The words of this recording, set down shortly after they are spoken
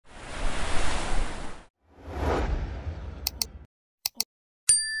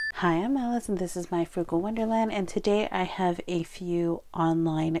Hi, I'm Alice and this is my Frugal Wonderland, and today I have a few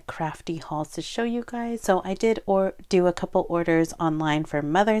online crafty hauls to show you guys. So I did do a couple orders online for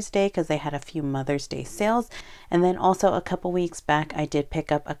Mother's Day because they had a few Mother's Day sales, and then also a couple weeks back I did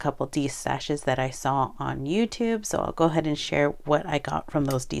pick up a couple D-stashes that I saw on YouTube, so I'll go ahead and share what I got from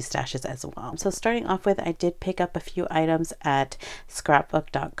those D-stashes as well. So starting off with, I did pick up a few items at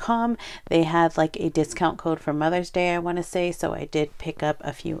scrapbook.com. They had like a discount code for Mother's Day, I want to say, so I did pick up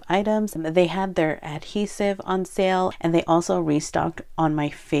a few items. They had their adhesive on sale, and they also restocked on my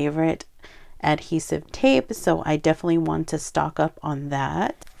favorite adhesive tape, so I definitely want to stock up on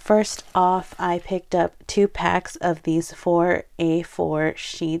that. First off, I picked up 2 packs of these 4 A4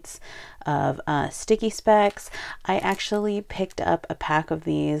 sheets of sticky specs. I actually picked up a pack of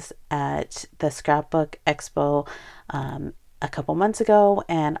these at the Scrapbook Expo a couple months ago,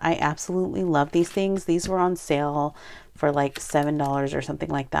 and I absolutely love these things. These were on sale for like $7 or something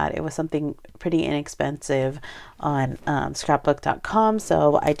like that. It was something pretty inexpensive on scrapbook.com,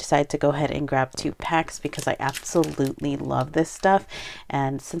 so I decided to go ahead and grab 2 packs because I absolutely love this stuff,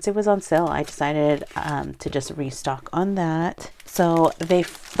 and since it was on sale I decided to just restock on that. So they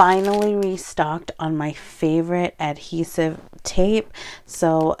finally restocked on my favorite adhesive tape.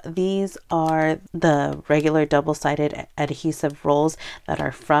 So these are the regular double-sided adhesive rolls that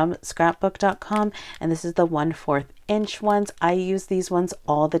are from scrapbook.com, and this is the 1/4 inch ones. I use these ones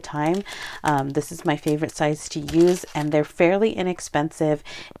all the time. This is my favorite size to use, and they're fairly inexpensive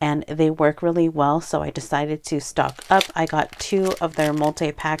and they work really well, so I decided to stock up. I got 2 of their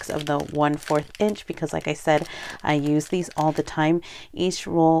multi-packs of the 1/4 inch because, like I said, I use these all the time. Each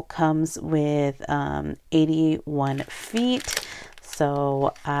roll comes with 81 feet,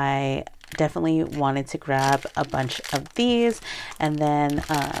 so I definitely wanted to grab a bunch of these. And then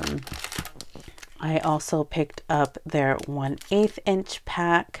I also picked up their 1/8 inch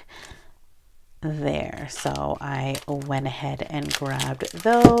pack there, so I went ahead and grabbed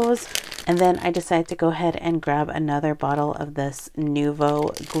those. And then I decided to go ahead and grab another bottle of this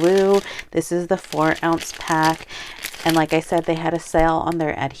Nuvo glue. This is the 4-ounce pack, and like I said, they had a sale on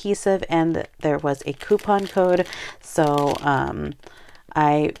their adhesive and there was a coupon code, so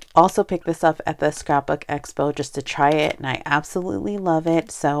I also picked this up at the Scrapbook Expo just to try it, and I absolutely love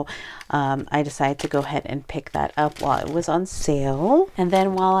it. So I decided to go ahead and pick that up while it was on sale. And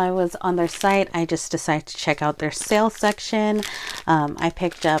then while I was on their site, I just decided to check out their sale section. I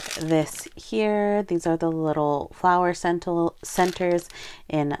picked up this here. These are the little flower centers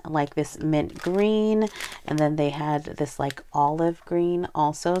in like this mint green, and then they had this like olive green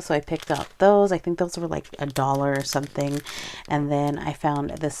also, so I picked up those. I think those were like $1 or something. And then I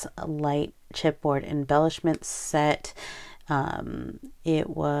found this light chipboard embellishment set. It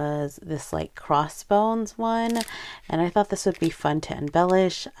was this like crossbones one, and I thought this would be fun to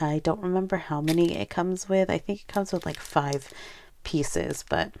embellish. I don't remember how many it comes with. I think it comes with like 5 pieces,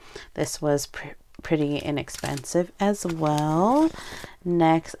 but this was pretty inexpensive as well.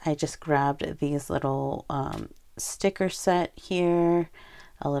 Next, I just grabbed these little sticker set here,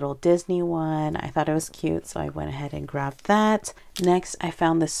 a little Disney one. I thought it was cute, so I went ahead and grabbed that. Next, I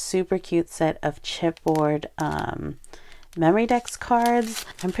found this super cute set of chipboard memory decks cards.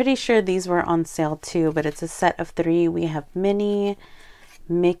 I'm pretty sure these were on sale too, but it's a set of 3. We have Minnie,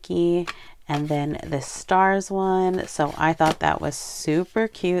 Mickey, and then the stars one. So I thought that was super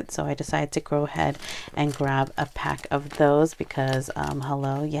cute, so I decided to go ahead and grab a pack of those because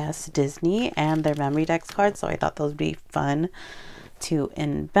hello, yes, Disney and their memory decks cards, so I thought those would be fun to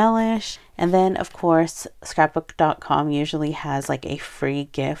embellish. And then of course scrapbook.com usually has like a free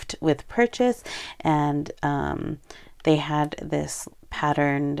gift with purchase, and they had this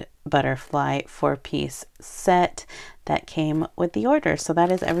patterned butterfly 4-piece set that came with the order. So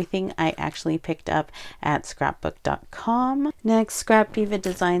that is everything I actually picked up at scrapbook.com. Next, Scrap Diva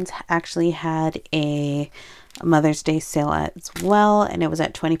Designs actually had a Mother's Day sale as well, and it was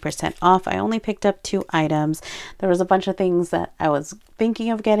at 20% off. I only picked up 2 items. There was a bunch of things that I was thinking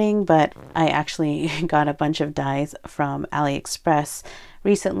of getting, but I actually got a bunch of dies from AliExpress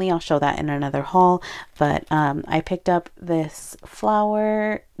recently. I'll show that in another haul, but I picked up this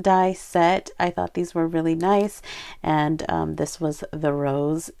flower die set. I thought these were really nice, and this was the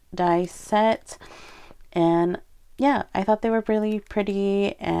rose die set, and yeah, I thought they were really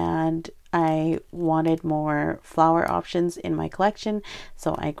pretty, and I wanted more flower options in my collection,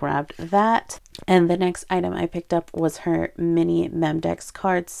 so I grabbed that. And the next item I picked up was her mini Memdex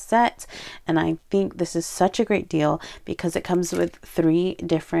card set, and I think this is such a great deal because it comes with 3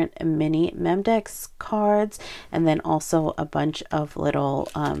 different mini Memdex cards, and then also a bunch of little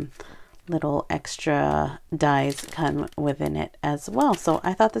little extra dies come within it as well. So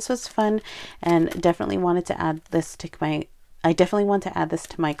I thought this was fun and definitely wanted to add this to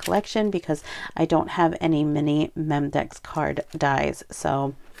my collection because I don't have any mini Memdex card dies.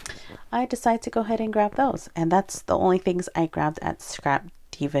 So I decided to go ahead and grab those. And that's the only things I grabbed at Scrap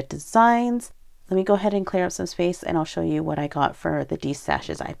Diva Designs. Let me go ahead and clear up some space and I'll show you what I got for the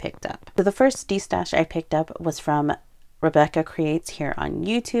D-stashes I picked up. So the first D-stash I picked up was from Rebecca Creates here on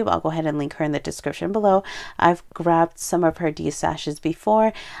YouTube. I'll go ahead and link her in the description below. I've grabbed some of her D-stashes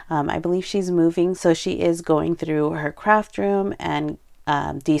before. I believe she's moving, so she is going through her craft room and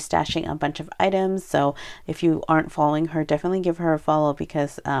de-stashing a bunch of items. So if you aren't following her, definitely give her a follow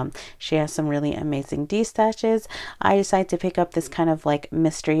because she has some really amazing de-stashes. I decided to pick up this kind of like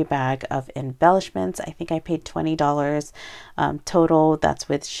mystery bag of embellishments. I think I paid $20 total. That's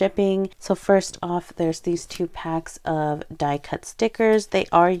with shipping. So first off, there's these 2 packs of die cut stickers. They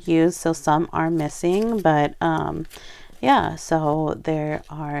are used, so some are missing, but yeah, so there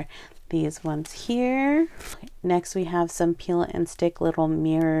are these ones here. Next we have some peel and stick little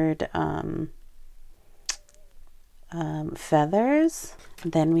mirrored feathers.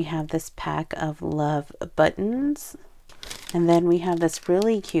 Then we have this pack of love buttons, and then we have this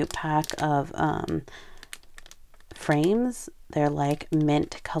really cute pack of frames. They're like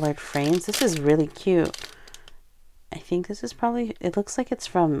mint colored frames. This is really cute. I think this is probably, it looks like it's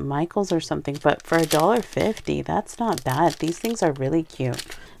from Michael's or something, but for $1.50, that's not bad. These things are really cute.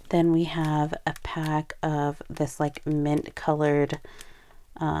 Then we have a pack of this like mint colored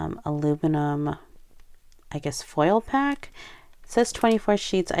aluminum, I guess, foil pack. It says 24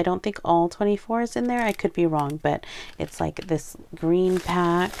 sheets. I don't think all 24 is in there. I could be wrong, but it's like this green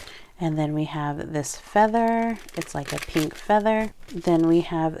pack. And then we have this feather. It's like a pink feather. Then we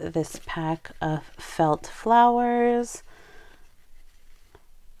have this pack of felt flowers.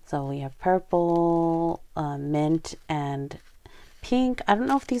 So we have purple, mint, and pink. I don't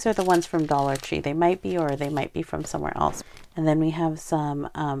know if these are the ones from Dollar Tree. They might be, or they might be from somewhere else. And then we have some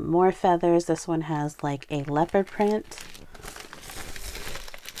more feathers. This one has like a leopard print.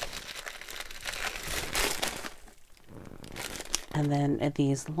 And then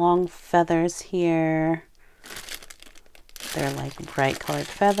these long feathers here. They're like bright colored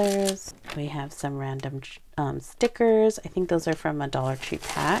feathers. We have some random stickers. I think those are from a Dollar Tree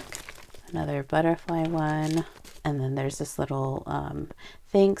pack. Another butterfly one. And then there's this little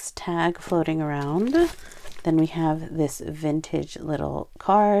thanks tag floating around. Then we have this vintage little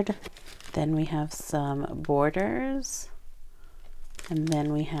card. Then we have some borders. And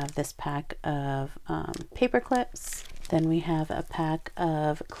then we have this pack of paper clips. Then we have a pack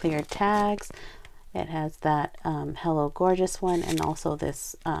of clear tags. It has that Hello Gorgeous one and also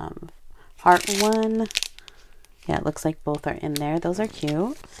this heart one. Yeah, it looks like both are in there. Those are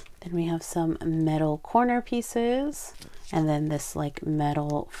cute. Then we have some metal corner pieces, and then this like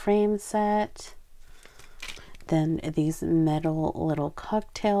metal frame set. Then these metal little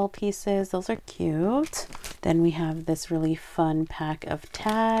cocktail pieces. Those are cute. Then we have this really fun pack of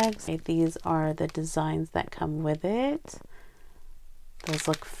tags. These are the designs that come with it. Those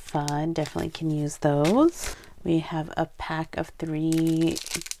look fun. Definitely can use those. We have a pack of 3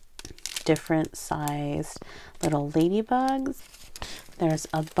 different sized little ladybugs. There's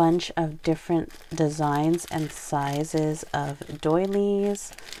a bunch of different designs and sizes of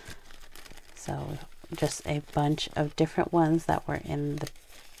doilies. So just a bunch of different ones that were in the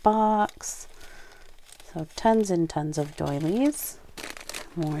box. So tons and tons of doilies.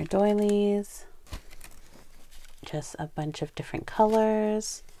 More doilies. Just a bunch of different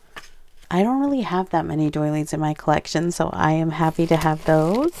colors. I don't really have that many doilies in my collection, so I am happy to have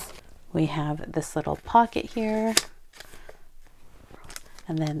those. We have this little pocket here.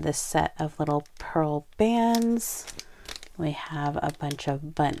 And then this set of little pearl bands. We have a bunch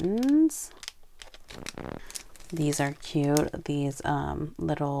of buttons. These are cute. These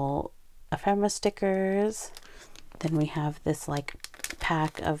little ephemera stickers. Then we have this like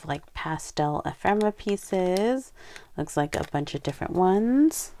pack of like pastel ephemera pieces. Looks like a bunch of different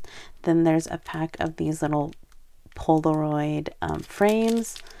ones. Then there's a pack of these little Polaroid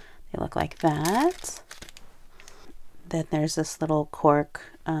frames. They look like that. Then there's this little cork,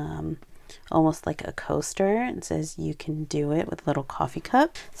 almost like a coaster. It says you can do it with a little coffee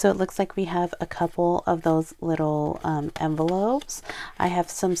cup. So it looks like we have a couple of those little envelopes. I have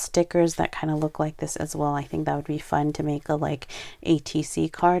some stickers that kind of look like this as well. I think that would be fun to make a like ATC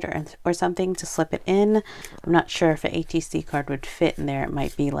card or something to slip it in. I'm not sure if an ATC card would fit in there. It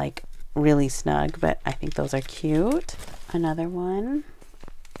might be like really snug, but I think those are cute. Another one.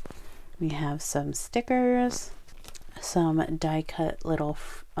 We have some stickers. some die cut little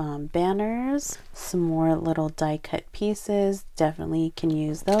banners, some more little die cut pieces, definitely can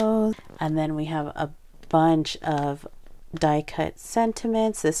use those. And then we have a bunch of die cut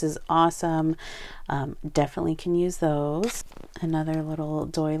sentiments. This is awesome. Definitely can use those. Another little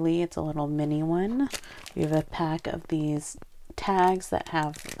doily, it's a little mini one. We have a pack of these tags that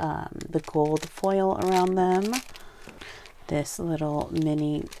have the gold foil around them. This little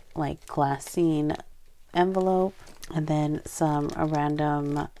mini like glassine envelope, and then some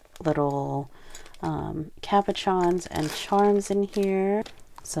random little cabochons and charms in here.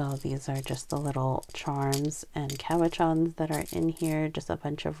 So these are just the little charms and cabochons that are in here, just a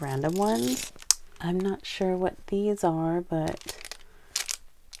bunch of random ones. I'm not sure what these are, but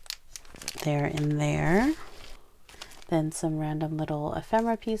they're in there. Then some random little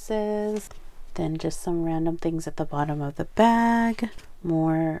ephemera pieces. Then just some random things at the bottom of the bag.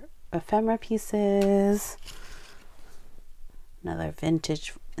 More ephemera pieces. Another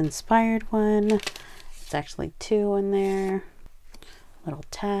vintage inspired one. It's actually 2 in there. Little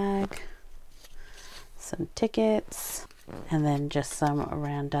tag. Some tickets. And then just some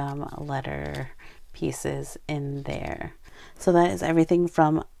random letter pieces in there. So that is everything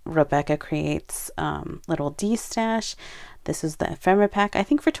from Rebecca Creates little D stash. This is the ephemera pack. I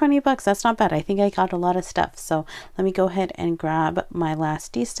think for 20 bucks, that's not bad. I think I got a lot of stuff. So let me go ahead and grab my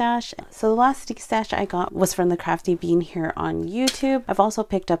last D stash. So the last D stash I got was from the Crafty Bean here on YouTube. I've also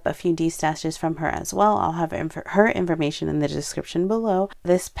picked up a few D stashes from her as well. I'll have her information in the description below.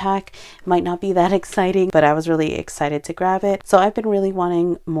 This pack might not be that exciting, but I was really excited to grab it. So I've been really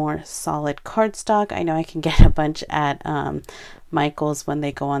wanting more solid cardstock. I know I can get a bunch at Michael's when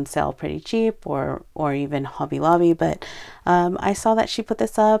they go on sale pretty cheap, or even Hobby Lobby, but I saw that she put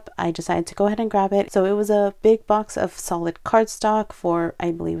this up. I decided to go ahead and grab it. So it was a big box of solid cardstock for,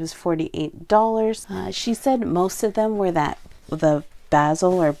 I believe it was $48. She said most of them were the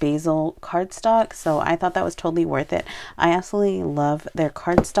basil cardstock, so I thought that was totally worth it. I absolutely love their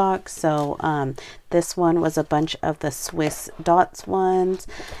cardstock. So this one was a bunch of the Swiss dots ones,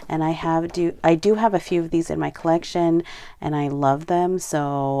 and I do have a few of these in my collection, and I love them.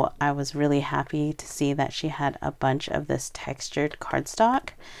 So I was really happy to see that she had a bunch of this textured cardstock.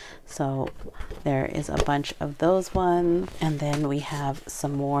 So there is a bunch of those ones, and then we have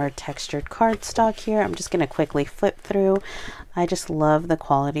some more textured cardstock here. I'm just going to quickly flip through. I just love the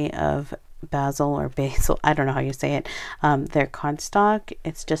quality of basil, I don't know how you say it, their cardstock.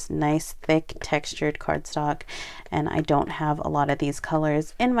 It's just nice thick textured cardstock, and I don't have a lot of these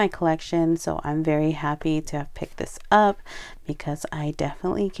colors in my collection, so I'm very happy to have picked this up because I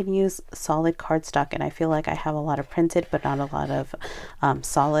definitely can use solid cardstock, and I feel like I have a lot of printed but not a lot of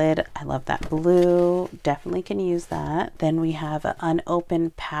solid. I love that blue, definitely can use that. Then we have an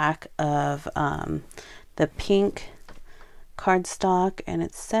unopened pack of the pink cardstock, and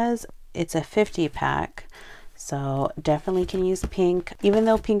it says it's a 50 pack, so definitely can use pink. Even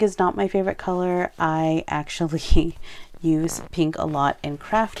though pink is not my favorite color, I actually use pink a lot in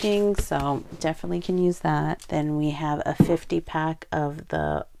crafting, so definitely can use that. Then we have a 50 pack of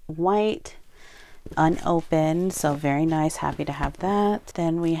the white unopened, so very nice, happy to have that.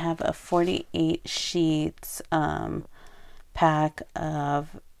 Then we have a 48 sheets pack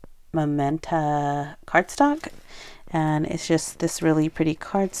of Mementa cardstock, and it's just this really pretty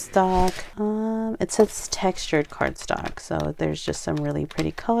cardstock. It says textured cardstock, so there's just some really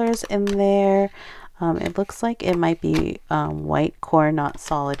pretty colors in there. It looks like it might be white core, not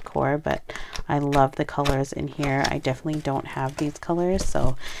solid core, but I love the colors in here. I definitely don't have these colors,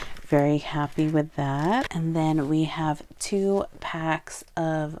 so very happy with that. And then we have 2 packs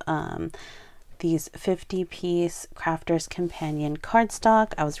of these 50-piece Crafter's Companion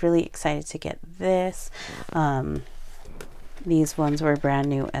cardstock. I was really excited to get this. These ones were brand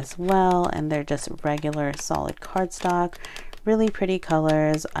new as well, and they're just regular solid cardstock. Really pretty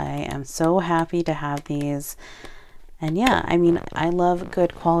colors. I am so happy to have these. And yeah, I mean, I love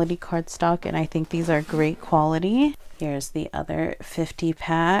good quality cardstock, and I think these are great quality. Here's the other 50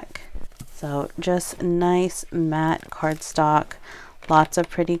 pack. So just nice matte cardstock, lots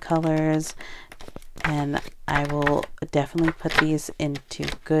of pretty colors, and I will definitely put these into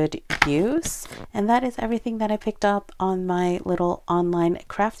good use. And that is everything that I picked up on my little online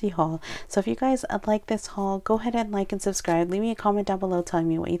crafty haul. So if you guys like this haul, go ahead and like and subscribe. Leave me a comment down below telling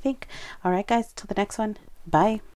me what you think. All right guys, till the next one, bye.